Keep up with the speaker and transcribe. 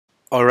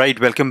Alright,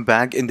 welcome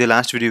back. In the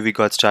last video, we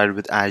got started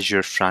with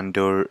Azure Front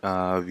Door.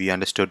 We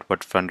understood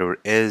what Front Door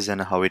is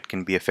and how it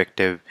can be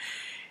effective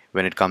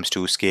when it comes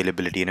to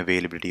scalability and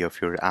availability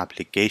of your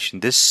application.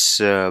 This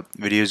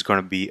video is going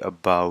to be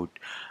about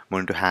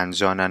more into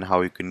hands-on and how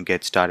you can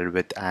get started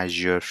with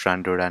Azure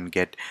Front Door and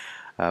get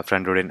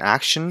Front Door in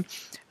action.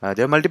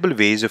 There are multiple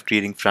ways of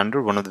creating Front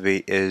Door. One of the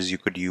way is you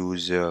could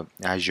use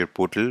Azure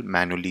Portal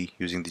manually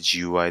using the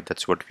GUI.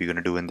 That's what we're going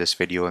to do in this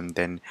video, and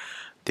then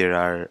there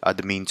are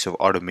other means of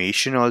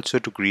automation also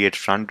to create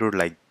front door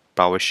like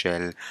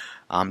PowerShell,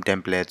 ARM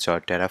templates, or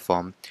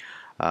Terraform.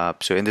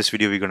 So in this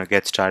video, we're going to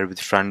get started with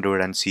front door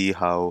and see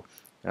how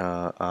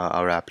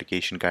our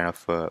application kind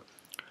of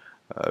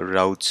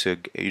routes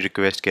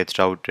request gets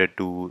routed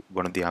to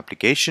one of the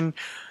application.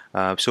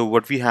 So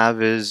what we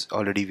have is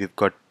already we've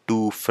got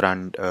two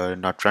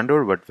not front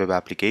door but web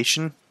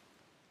application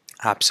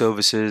app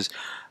services.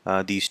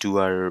 These two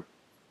are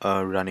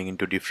running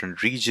into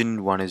different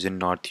region. One is in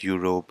North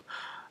Europe,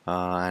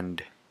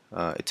 and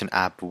it's an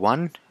app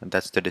 1, and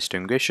that's the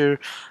distinguisher,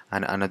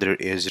 and another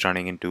is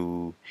running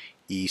into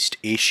East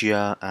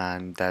Asia,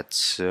 and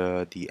that's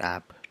the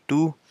app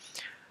 2.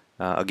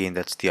 Again,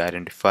 that's the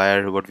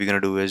identifier. What we're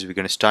going to do is we're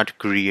going to start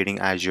creating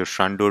Azure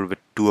Front Door with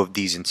two of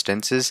these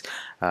instances,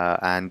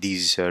 and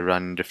these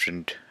run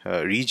different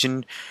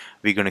region.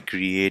 We're going to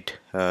create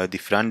the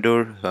front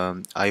door.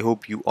 I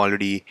hope you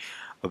already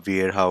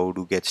aware how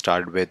to get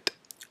started with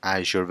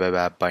Azure Web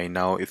App by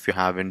now. If you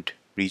haven't,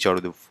 reach out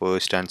to the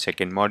first and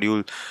second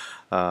module.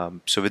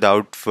 So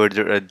without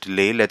further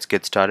delay, let's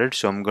get started.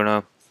 So I'm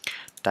gonna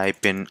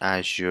type in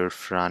Azure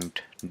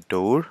Front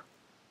Door,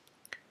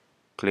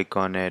 click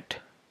on it,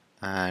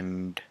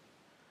 and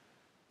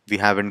we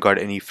haven't got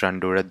any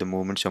front door at the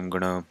moment, so I'm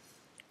gonna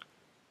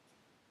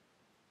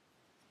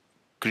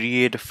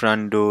create a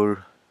front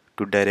door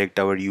to direct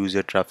our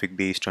user traffic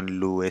based on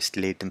lowest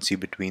latency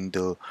between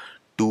the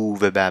two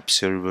web app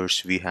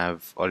servers we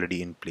have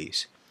already in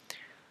place.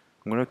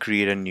 I'm gonna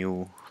create a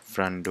new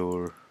front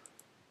door,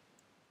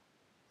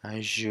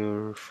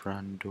 Azure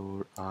Front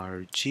Door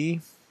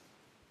RG.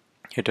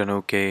 Hit on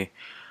OK.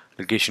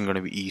 Location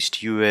gonna be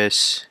East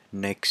US.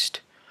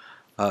 Next.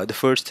 The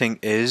first thing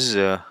is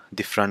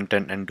the front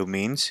end and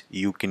domains.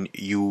 You can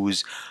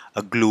use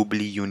a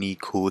globally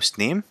unique host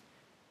name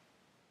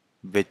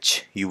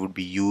which you would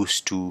be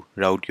used to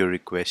route your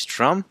request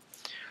from.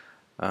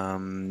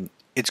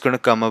 It's going to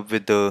come up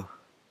with the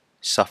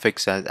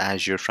suffix as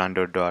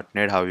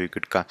azurefrontdoor.net, how you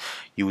could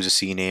use a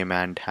CNAME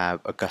and have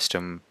a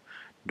custom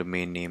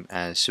domain name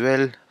as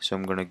well. So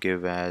I'm going to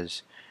give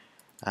as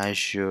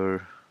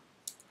Azure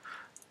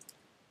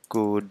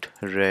code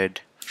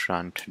red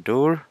front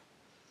door.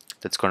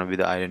 That's going to be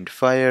the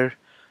identifier,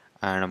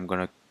 and I'm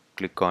going to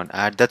click on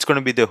add. That's going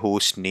to be the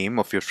host name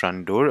of your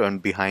front door,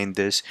 and behind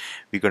this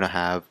we're going to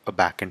have a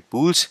backend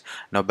pools.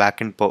 Now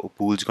backend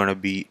pool is going to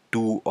be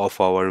two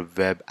of our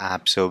web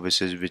app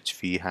services which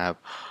we have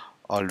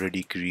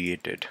already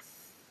created.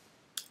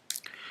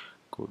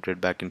 Code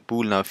red backend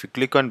pool. Now if you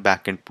click on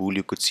backend pool,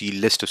 you could see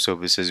list of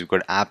services. You've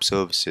got app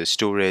services,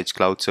 storage,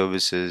 cloud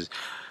services.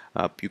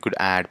 You could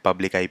add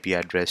public IP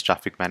address,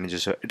 traffic manager.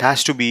 So it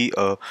has to be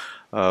a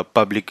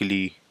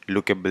publicly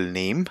lookable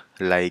name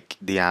like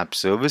the app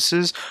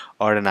services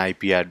or an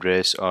IP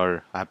address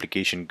or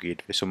application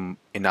gateway. So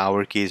in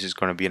our case, it's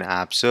going to be an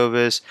app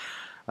service.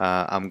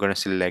 I'm going to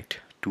select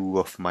two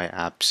of my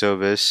app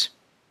service,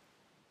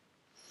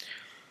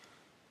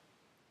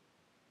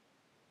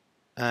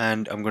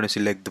 and I'm going to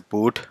select the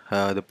port.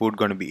 The port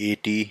going to be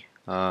 80,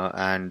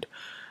 and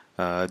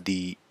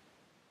the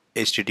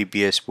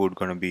HTTPS port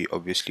going to be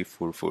obviously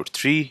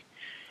 443.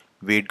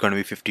 Weight going to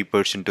be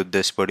 50% to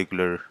this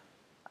particular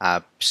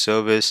app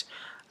service,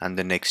 and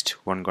the next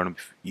one going to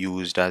be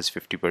used as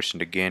 50%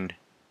 again.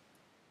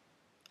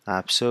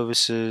 App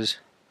services,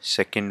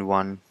 second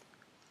one,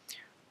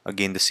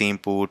 again the same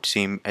port,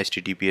 same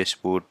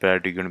HTTPS port,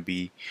 priority going to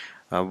be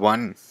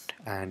 1,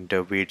 and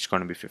weight's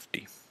going to be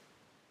 50.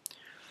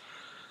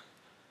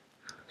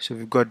 So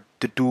we've got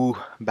the two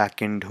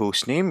backend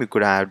host name. We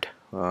could add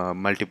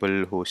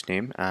multiple host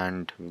name,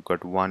 and we've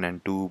got 1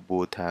 and 2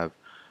 both have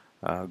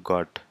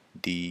got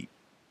the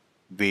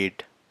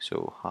weight,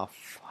 so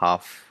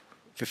half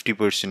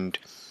 50%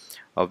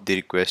 of the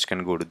request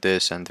can go to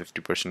this and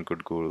 50%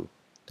 could go to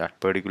that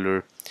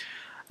particular.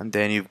 And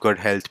then you've got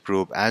health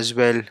probe as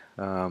well.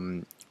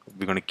 We're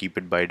going to keep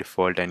it by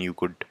default, and you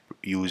could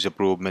use a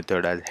probe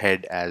method as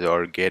head as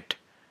or get.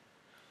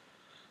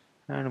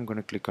 And I'm going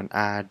to click on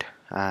add,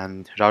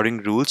 and routing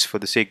rules for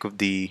the sake of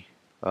the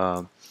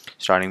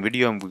starting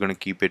video, we're going to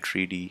keep it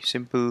really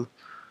simple.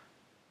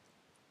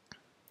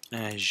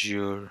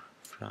 Azure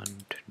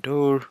Front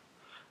Door.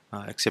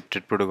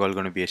 Accepted protocol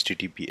going to be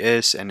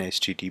HTTPS and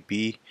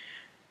HTTP,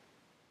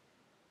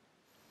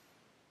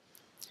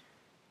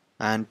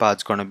 and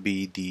path's going to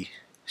be the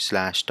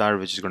 /star,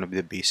 which is going to be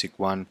the basic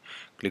one.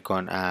 Click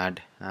on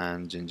add,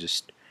 and then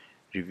just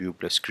review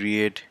plus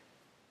create.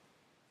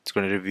 It's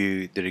going to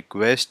review the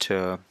request,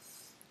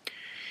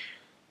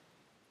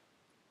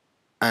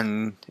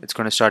 and it's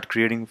going to start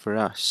creating for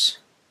us.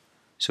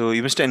 So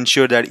you must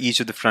ensure that each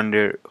of the front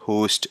door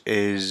host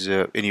is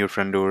in your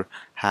front door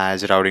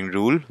has a routing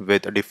rule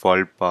with a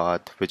default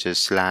path which is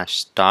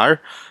 /*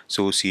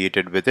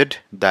 associated with it.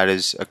 That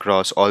is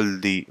across all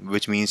the,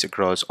 which means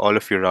across all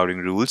of your routing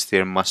rules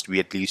there must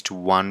be at least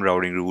one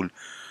routing rule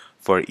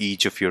for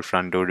each of your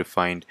front door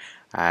defined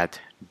at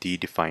the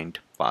defined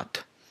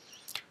path.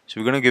 So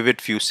we're going to give it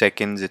few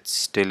seconds. It's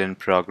still in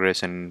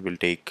progress and will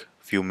take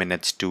few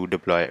minutes to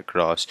deploy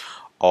across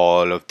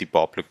all of the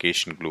POP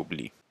location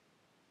globally.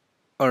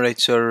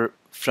 Alright, so our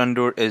front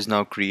door is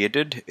now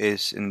created,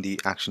 is in the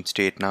action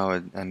state now,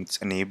 and it's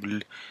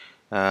enabled.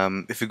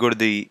 If you go to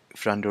the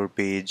front door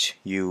page,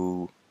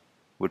 you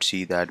would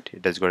see that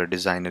it has got a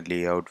designer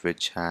layout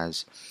which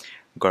has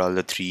got all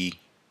the three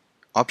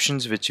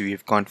options which we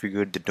have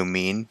configured: the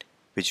domain,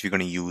 which we're going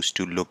to use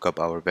to look up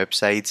our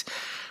websites,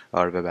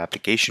 our web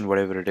application,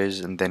 whatever it is,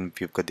 and then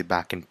we've got the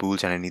backend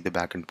pools, and underneath the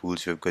backend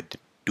pools we've got the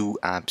two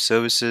app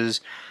services,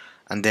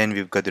 and then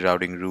we've got the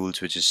routing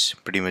rules, which is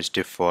pretty much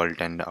default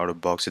and out of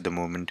box at the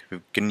moment. We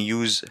can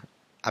use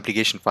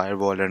application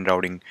firewall and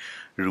routing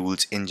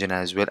rules engine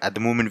as well. At the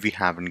moment we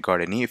haven't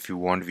got any. If you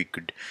want, we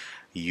could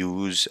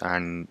use,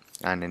 and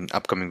in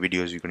upcoming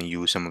videos we're going to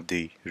use some of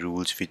the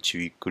rules which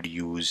we could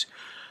use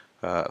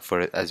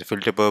for as a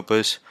filter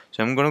purpose.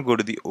 So I'm going to go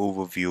to the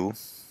overview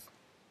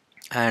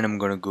and I'm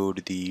going to go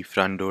to the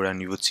front door,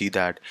 and you would see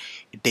that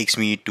it takes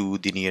me to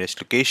the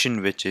nearest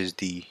location, which is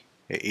the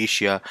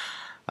Asia,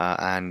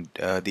 and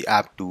the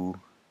app2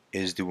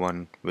 is the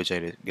one which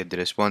I get the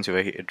response. If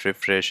I hit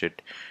refresh,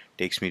 it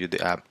takes me to the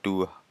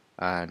app2,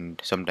 and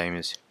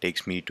sometimes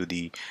takes me to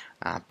the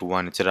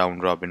app1. It's a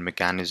round robin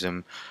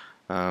mechanism.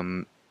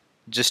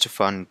 Just a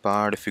fun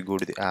part, if you go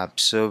to the app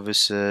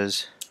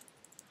services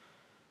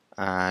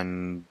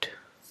and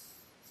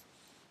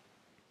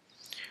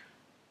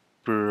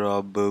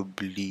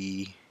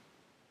probably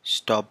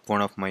stop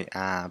one of my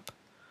app,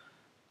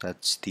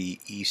 that's the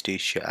East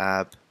Asia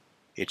app,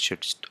 it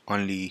should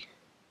only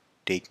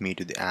take me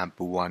to the app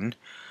 1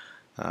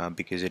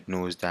 because it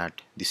knows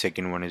that the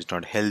second one is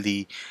not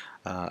healthy,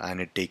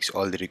 and it takes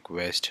all the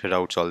requests,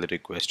 routes all the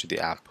requests to the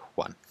app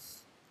 1,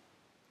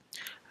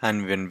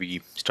 and when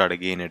we start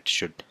again it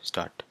should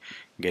start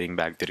getting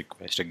back the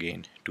request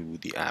again to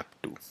the app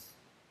 2.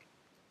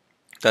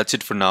 That's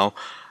it for now.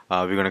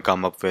 We're going to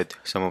come up with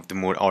some of the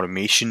more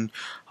automation,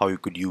 how you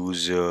could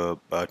use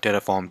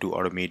Terraform to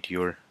automate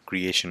your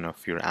creation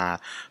of your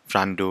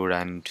front door,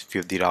 and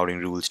few of the routing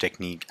rules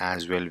technique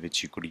as well,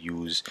 which you could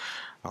use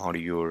on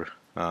your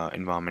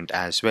environment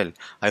as well.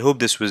 I hope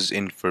this was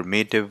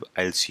informative.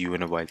 I'll see you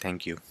in a while.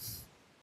 Thank you.